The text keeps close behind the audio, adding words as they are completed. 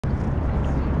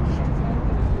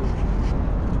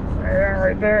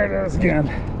right, there it is again.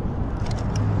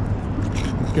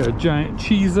 Got a giant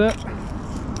Cheez-It.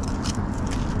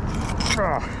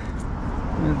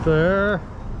 Right there.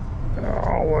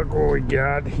 Oh, look what we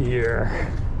got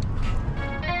here.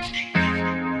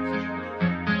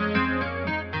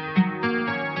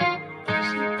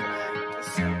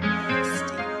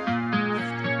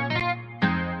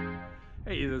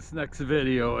 Hey, this next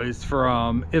video is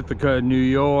from Ithaca, New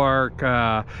York.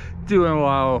 Doing a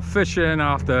lot of fishing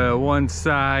off the one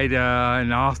side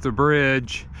and off the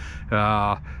bridge.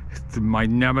 My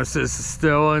nemesis is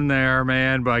still in there,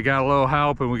 man, but I got a little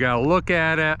help and we got to look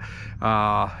at it.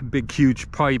 Big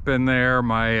huge pipe in there,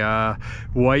 my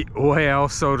white whale,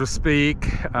 so to speak.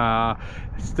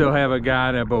 Still haven't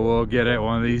got it, but we'll get it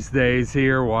one of these days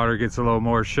here. Water gets a little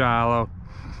more shallow.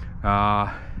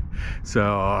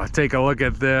 So take a look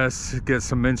at this, get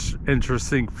some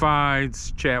interesting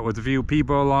finds, chat with a few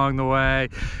people along the way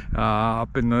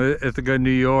up in Ithaca, New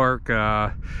York.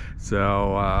 On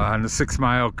the 6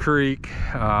 Mile Creek,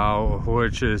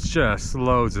 which is just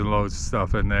loads and loads of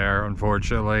stuff in there,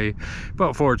 unfortunately,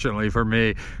 but fortunately for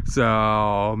me.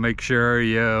 So make sure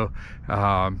you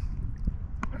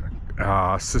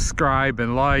subscribe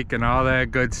and like and all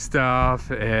that good stuff,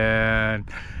 and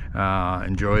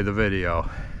enjoy the video.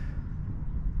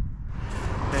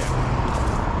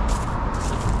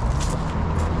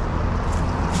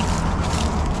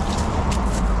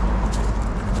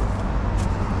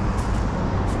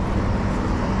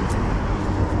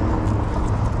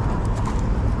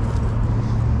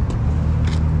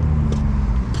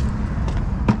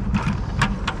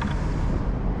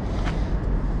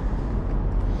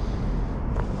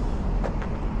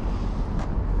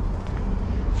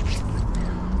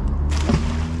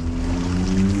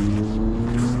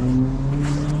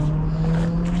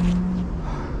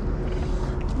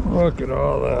 Look at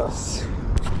all this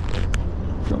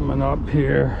coming up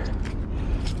here.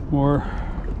 More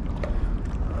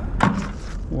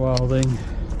welding.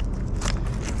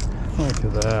 Look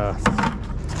at that.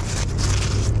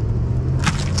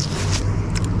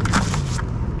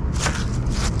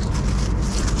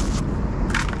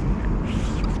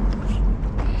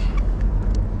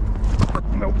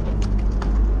 Nope.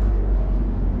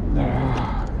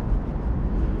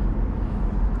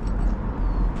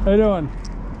 How you doing?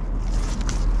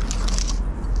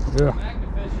 Yeah. Magnet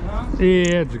fishing, huh?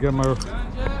 Yeah, just got my.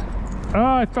 Oh,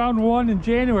 I found one in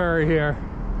January here.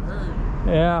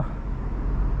 Yeah.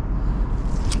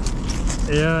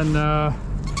 Yeah, and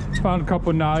found a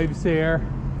couple knives here.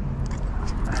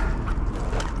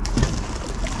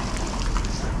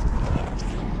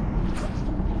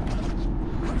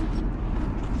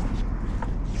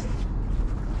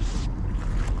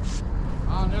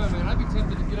 I don't know, man. I'd be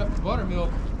tempted to get up to buttermilk.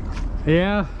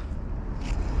 Yeah.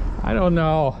 I don't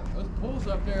know. Those pools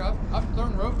up there, I've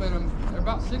thrown rope at them. They're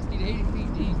about 60 to 80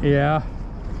 feet deep. Yeah.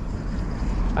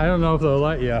 I don't know if they'll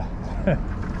let you.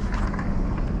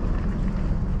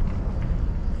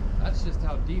 That's just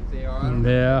how deep they are. I don't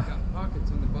know if they've got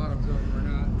pockets on the bottoms of them or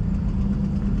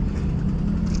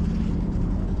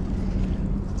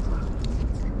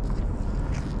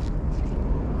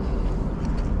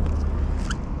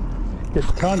not. Get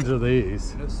tons of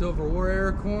these. No silver war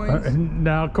era coins?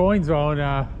 Now coins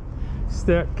won't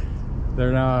stick.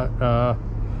 They're not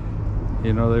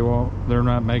you know, they're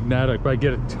not magnetic, but I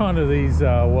get a ton of these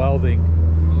welding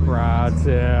rods.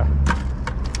 Yeah,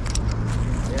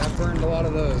 I've burned a lot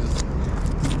of those.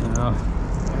 Yeah.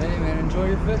 Hey man, enjoy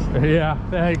your fishing. Yeah,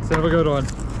 thanks, have a good one.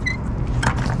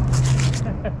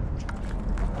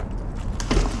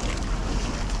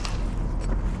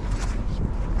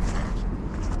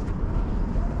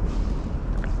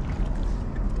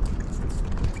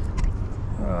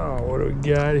 What do we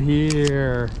got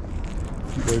here?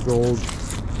 Big old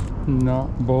nut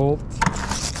bolt.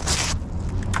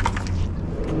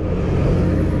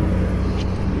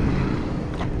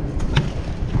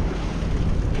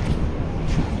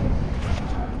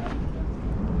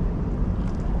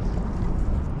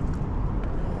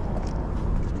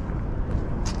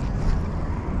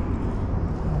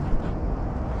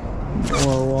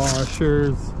 More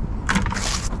washers.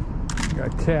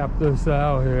 Gotta tap this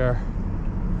out here.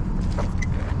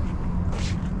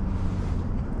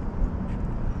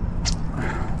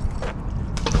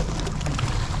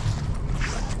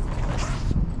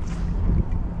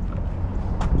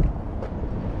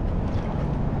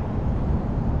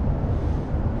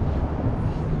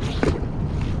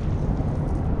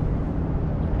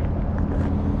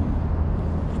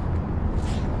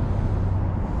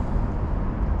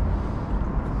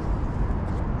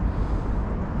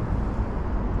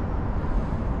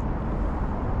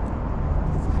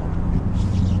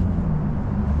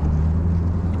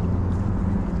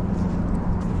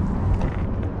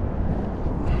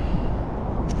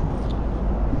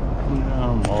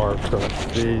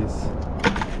 crusties.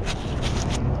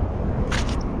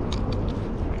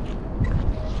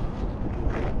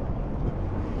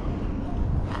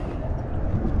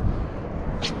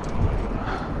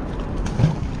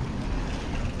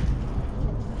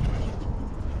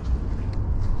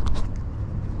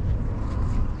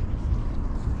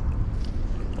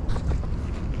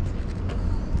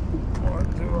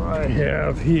 What do I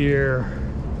have here?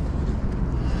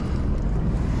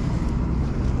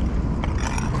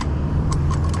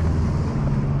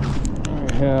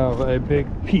 Have a big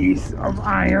piece of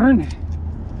iron.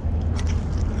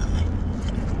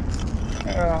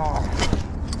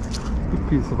 Big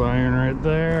piece of iron right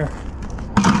there.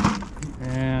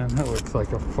 And that looks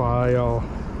like a file.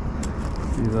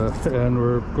 See the end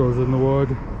where it goes in the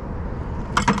wood?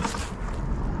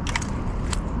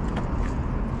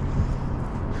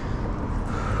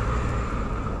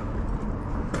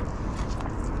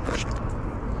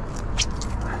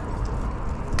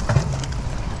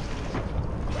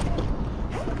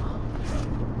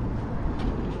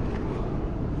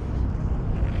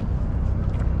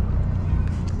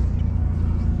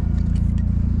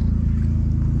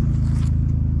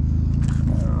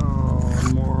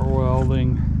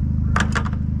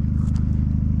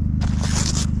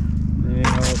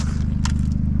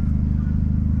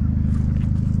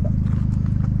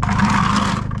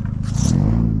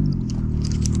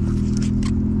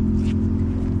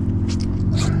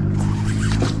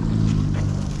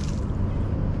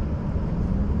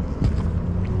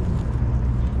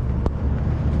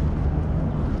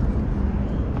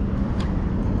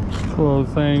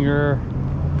 Clothes hanger.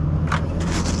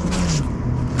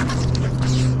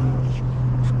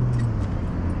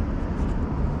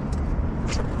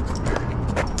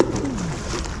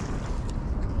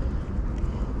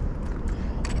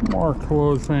 More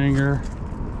clothes hanger.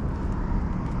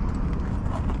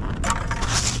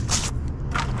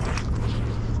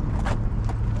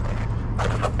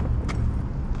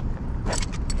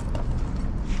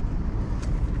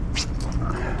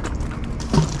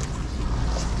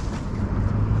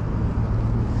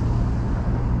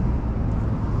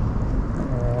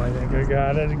 I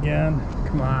got it again.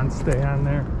 Come on, stay on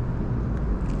there.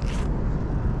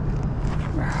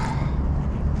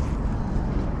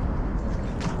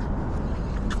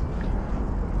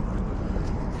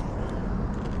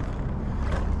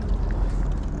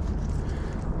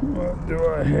 What do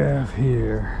I have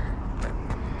here?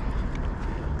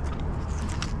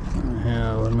 I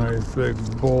have a nice big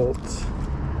bolt.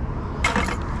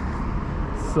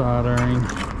 Soldering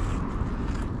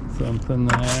something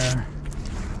there.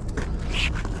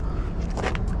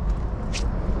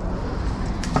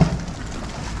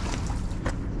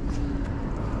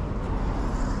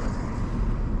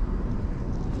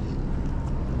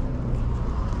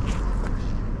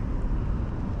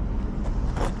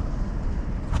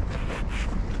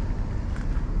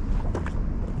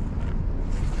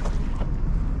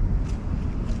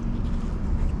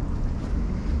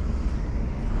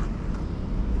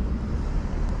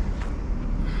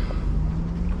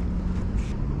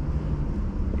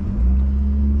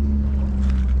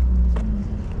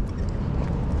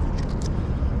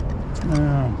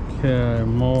 Okay,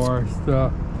 more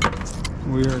stuff.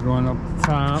 We are going up the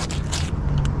top.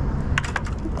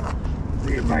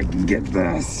 See if I can get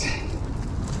this.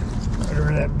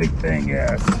 Whatever that big thing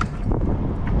is.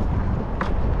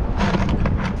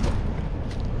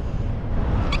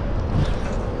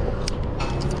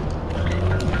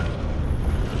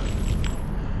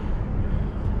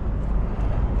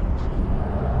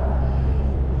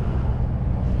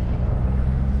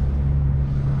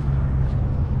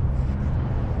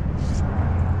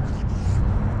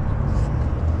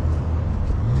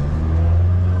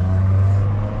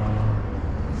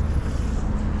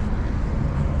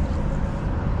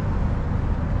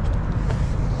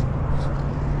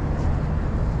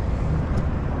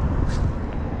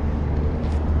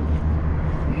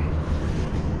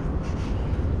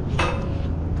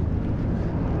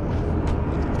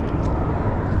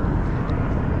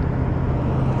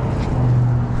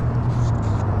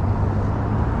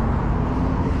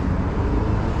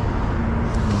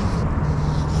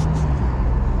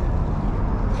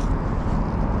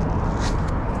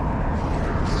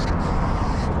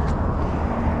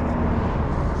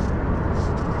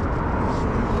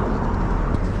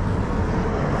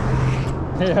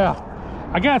 Yeah,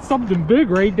 I got something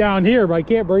big right down here, but I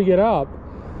can't bring it up.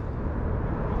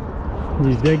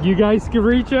 You think you guys can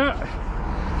reach it?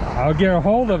 I'll get a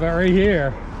hold of it right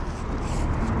here.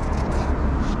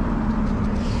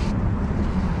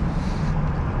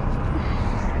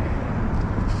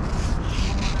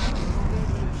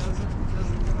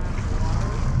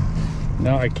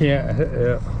 No, I can't.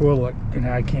 Well, look,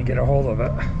 I can't get a hold of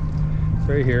it. It's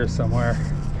right here somewhere.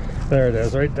 There it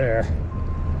is, right there.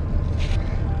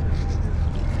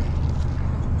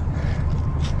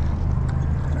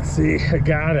 See, I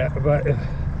got it, but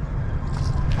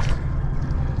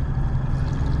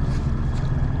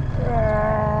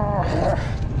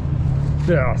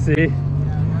yeah, see,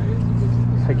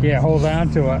 I can't hold on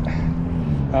to it.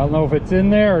 I don't know if it's in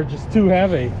there or just too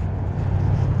heavy.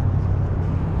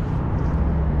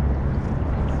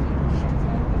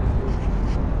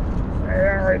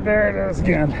 Yeah, right there it is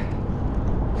again.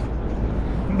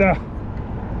 No.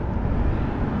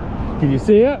 Can you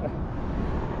see it?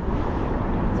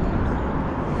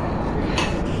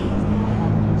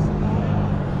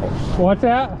 What's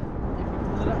that?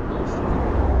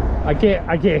 I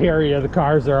can't hear you. The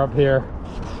cars are up here.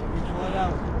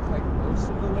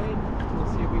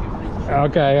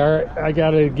 Okay, all right. I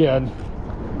got it again.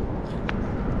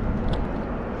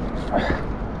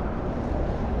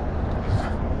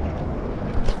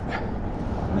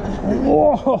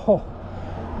 Whoa!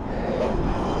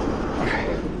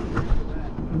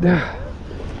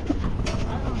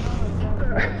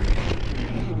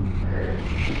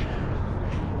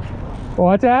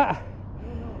 What's that?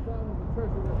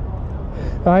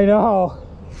 I know.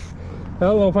 I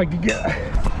don't know if I can get.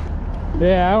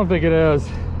 Yeah, I don't think it is.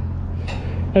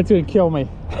 That's gonna kill me.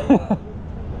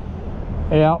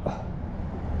 Yeah.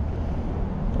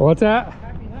 What's that?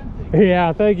 Happy hunting.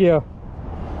 Yeah, thank you.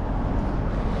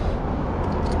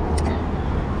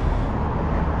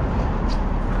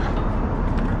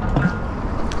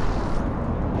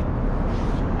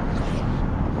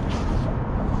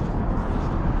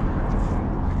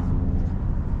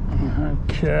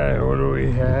 Okay, what do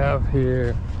we have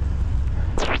here?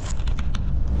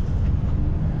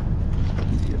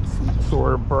 Get some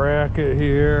sort of bracket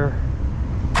here.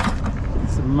 Get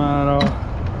some metal.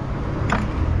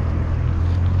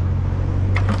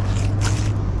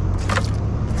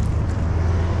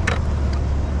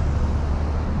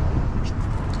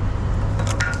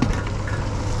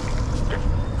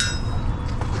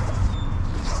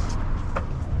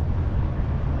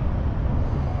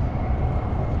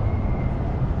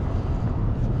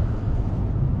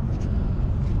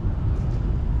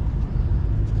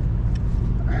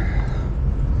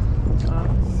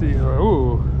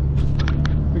 Ooh,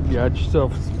 you got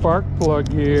yourself a spark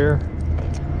plug here.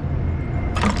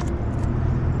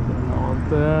 Don't know what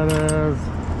that is.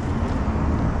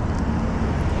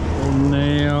 Old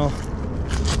nail.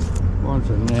 Bunch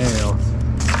of nails.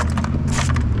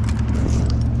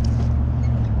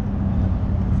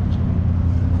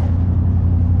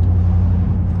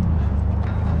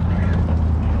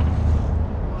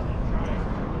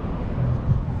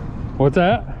 What's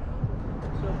that?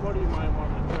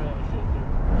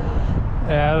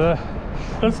 Yeah,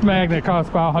 this magnet costs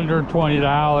about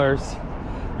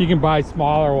 $120. You can buy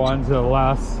smaller ones at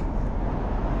less.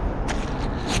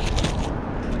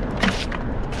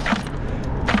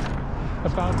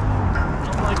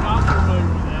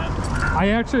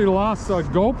 I actually lost a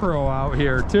GoPro out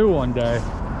here too one day.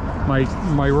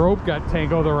 My rope got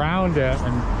tangled around it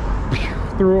and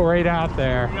threw it right out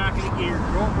there. You're not gonna get your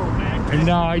GoPro back.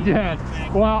 No, I did.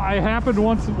 Well, it happened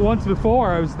once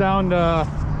before. I was down to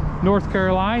North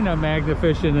Carolina magnet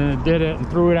fishing and it did it and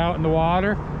threw it out in the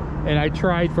water, and I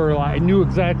tried for like, I knew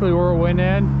exactly where it went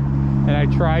in, and I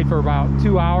tried for about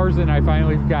 2 hours and I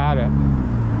finally got it.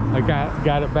 I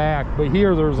got it back. But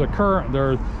here there's a current.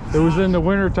 It was in the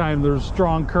winter time. There's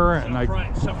strong current, and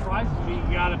surprised me you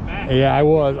got it back. Yeah, I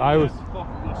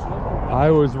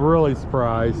was really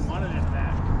surprised. You wanted it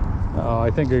back. Oh,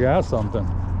 I think I got something.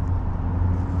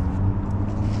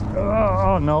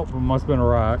 Oh nope, it must have been a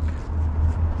rock.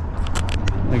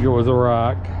 I think it was a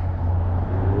rock.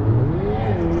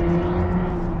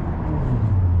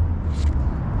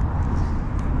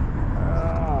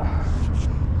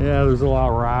 Yeah, there's a lot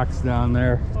of rocks down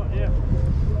there. Oh, yeah.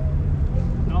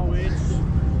 No, it's... A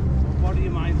buddy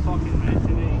of mine fucking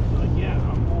mentioned it. He's like,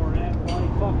 yeah, I'm more of that. Why you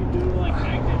fucking do like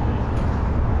magnet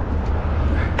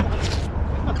fishing?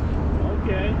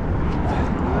 Okay.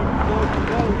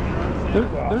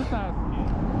 There's not...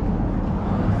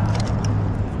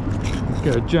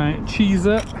 Got a giant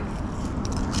Cheez-It.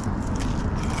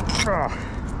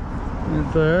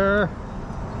 Right there.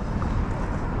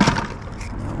 I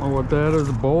don't know what that is,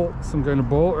 a bolt, some kind of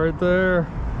bolt right there.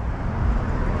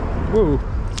 Whoa.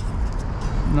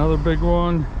 Another big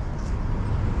one.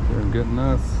 I'm getting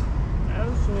this.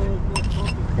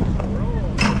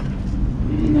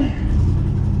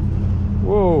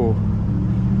 Whoa.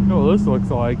 Oh, this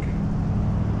looks like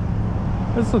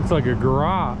a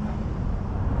garrot.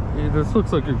 Yeah, this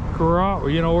looks like a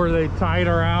garrote, you know, where they tie it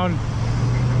around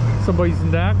somebody's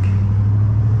neck.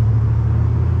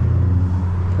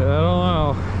 I don't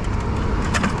know.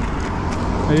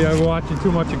 Maybe I'm watching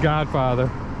too much of Godfather.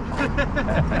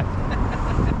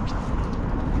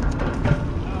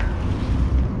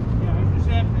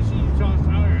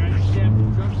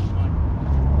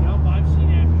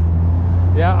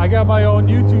 Yeah, I got my own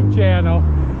YouTube channel.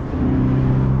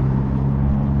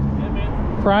 Yeah,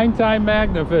 man. Pruyne Time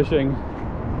Magnet Fishing.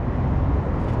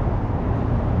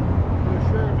 For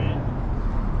sure, man.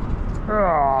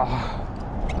 Oh.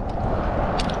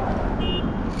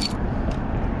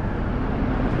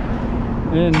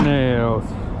 And nails.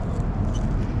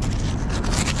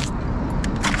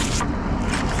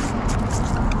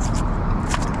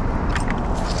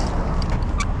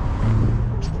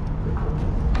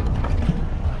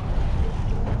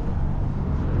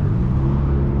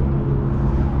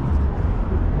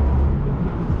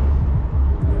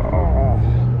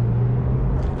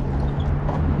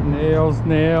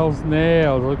 Nails,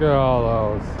 nails. Look at all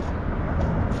those.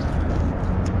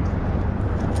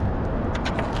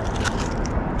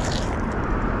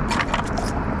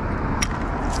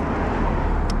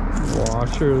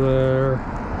 Washer there.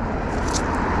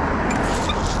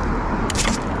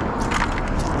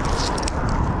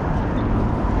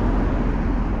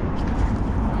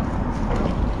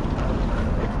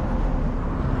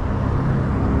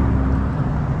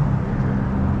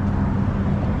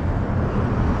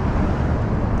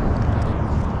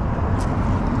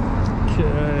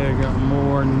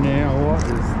 Now what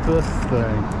is this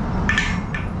thing?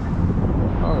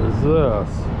 What is this?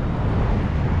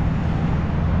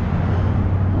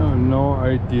 I have no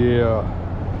idea.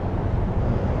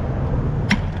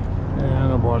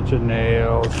 And a bunch of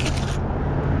nails.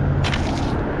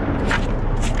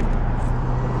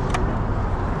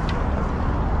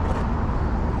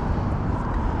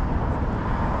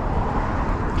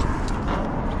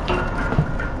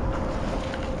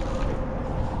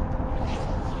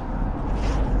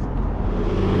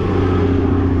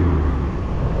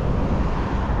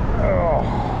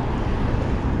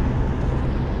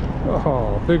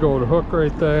 Oh, big old hook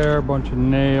right there, a bunch of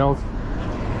nails.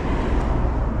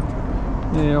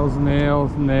 Nails,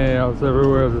 nails, nails,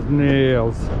 everywhere there's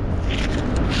nails.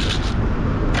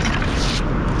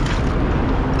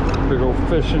 Big old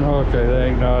fishing hook, I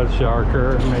think. No, it's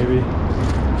sharker, maybe.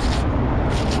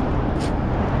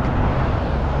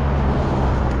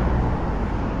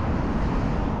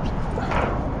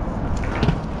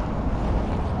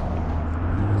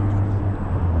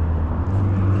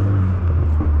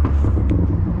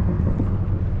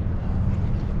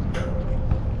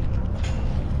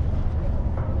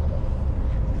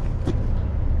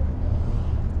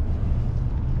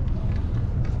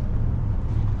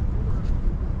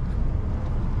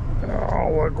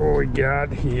 Look what we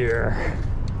got here.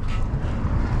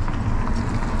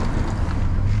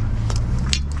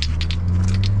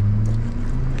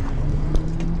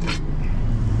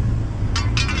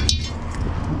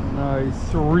 Nice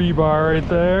rebar right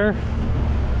there.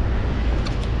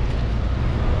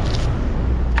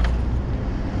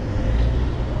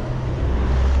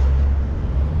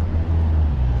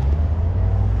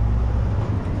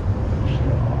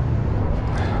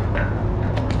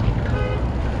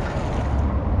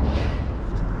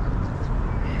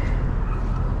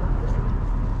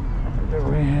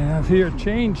 We have here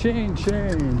chain. Cha-cha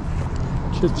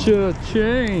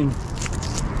chain.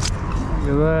 Look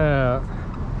at that.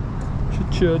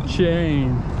 Cha-cha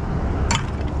chain.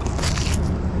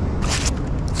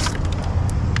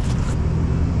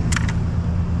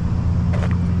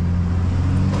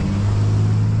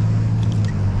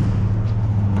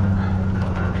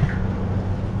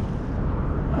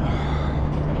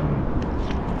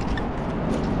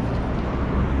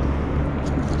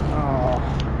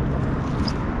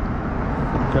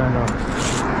 Kind of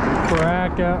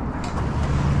crack out.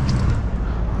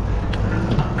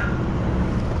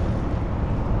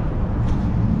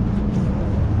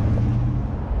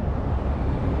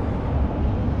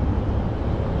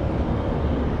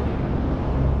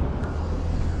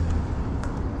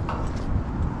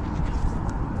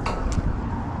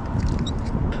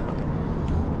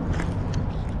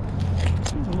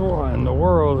 What in the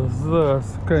world is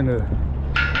this? Kind of.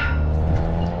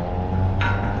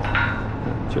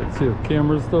 Check, see if the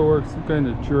camera still works. Some kind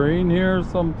of drain here or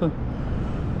something.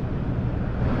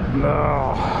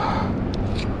 No.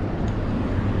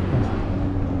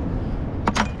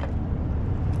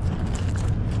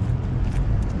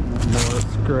 More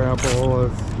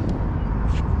scrapple.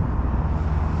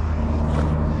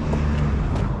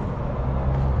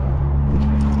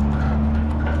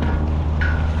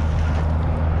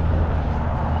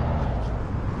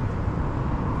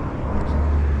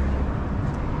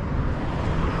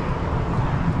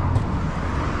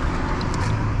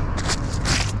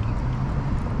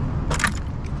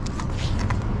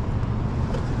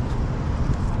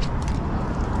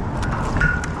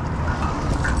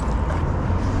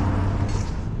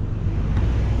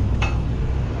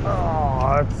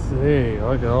 Hey,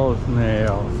 look at those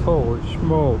nails. Holy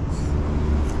smokes.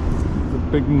 The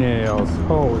big nails.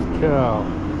 Holy cow.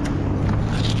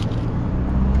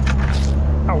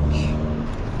 Ouch.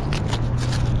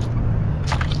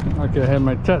 Like I had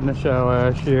my tetanus shot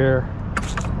last year.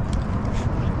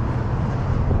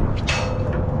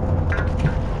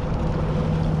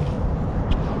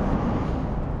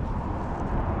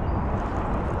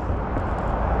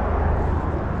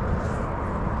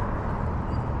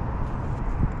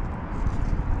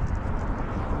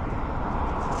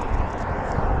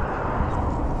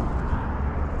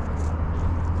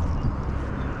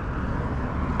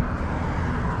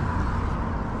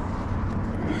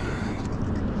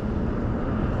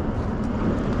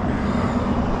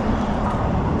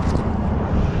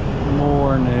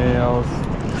 More nails.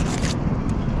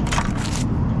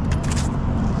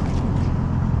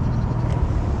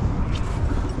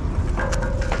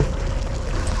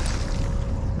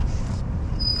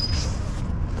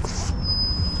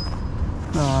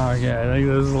 Oh yeah, I think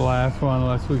this is the last one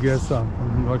unless we get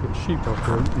something. Look at sheep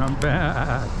fruit, and I'm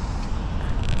back.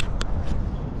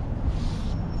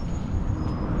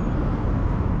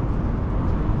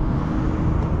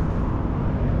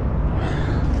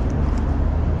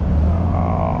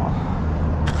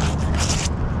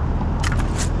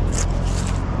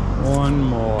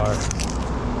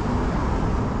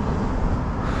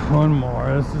 One more.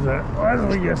 This is it.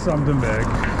 Let's get something big.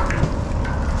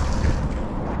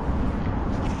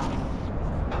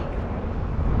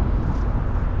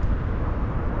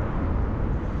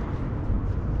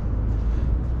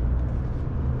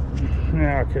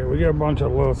 Yeah, okay, we got a bunch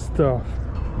of little stuff.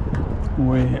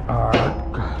 We are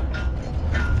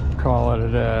call it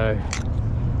a day.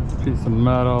 Piece of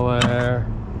metal there.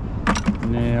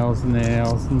 Nails,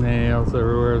 nails, nails.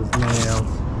 Everywhere's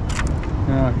nails.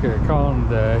 Okay, call them a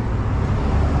day.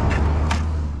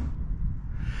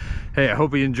 Hey, I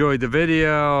hope you enjoyed the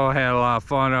video. Had a lot of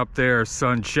fun up there.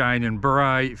 Sun shining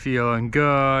bright, feeling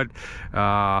good.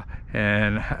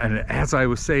 And as I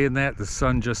was saying that, the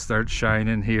sun just starts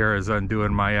shining here as I'm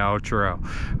doing my outro.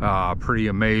 Pretty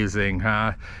amazing,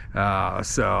 huh?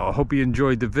 So hope you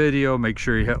enjoyed the video. Make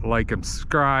sure you hit like and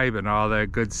subscribe and all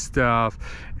that good stuff.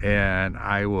 And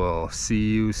I will see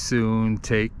you soon.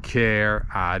 Take care.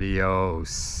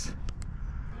 Adios.